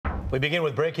We begin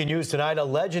with breaking news tonight. A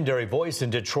legendary voice in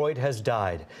Detroit has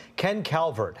died. Ken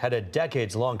Calvert had a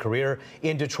decades-long career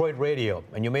in Detroit radio,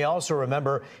 and you may also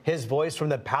remember his voice from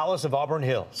the Palace of Auburn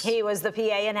Hills. He was the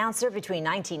PA announcer between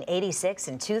 1986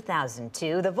 and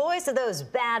 2002, the voice of those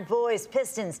bad boys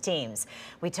Pistons teams.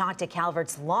 We talked to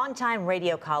Calvert's longtime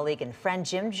radio colleague and friend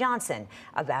Jim Johnson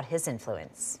about his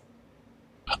influence.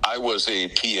 I was a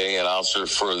PA announcer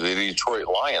for the Detroit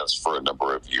Lions for a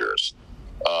number of years.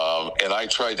 And I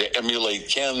tried to emulate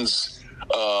Ken's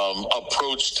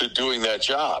approach to doing that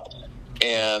job,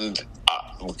 and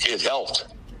it helped.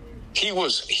 He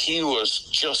was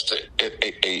just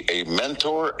a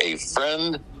mentor, a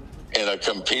friend, and a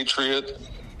compatriot.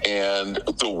 And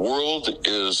the world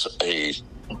is a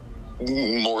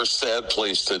more sad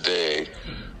place today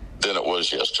than it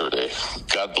was yesterday.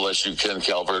 God bless you, Ken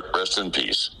Calvert. Rest in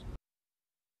peace.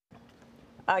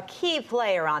 A key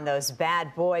player on those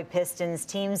bad boy Pistons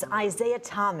teams, Isaiah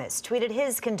Thomas, tweeted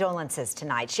his condolences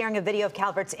tonight, sharing a video of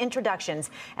Calvert's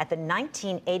introductions at the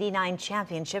 1989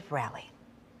 championship rally.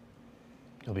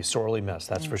 He'll be sorely missed,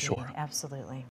 that's for sure. Absolutely.